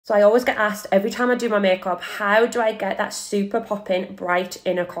So I always get asked every time I do my makeup, how do I get that super popping bright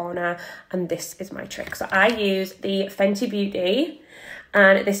inner corner? And this is my trick. So I use the Fenty Beauty,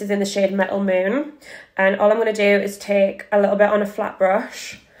 and this is in the shade Metal Moon. And all I'm going to do is take a little bit on a flat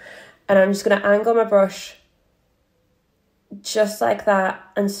brush, and I'm just going to angle my brush just like that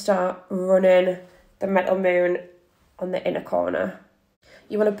and start running the Metal Moon on the inner corner.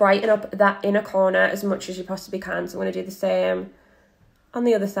 You want to brighten up that inner corner as much as you possibly can. So I'm going to do the same on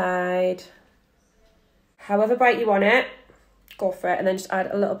the other side. However bright you want it, go for it. And then just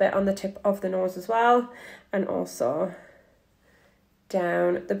add a little bit on the tip of the nose as well, and also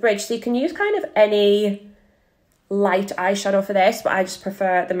down the bridge. So you can use kind of any light eyeshadow for this, but I just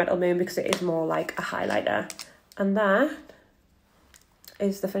prefer the Metal Moon because it is more like a highlighter. And that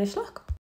is the finished look.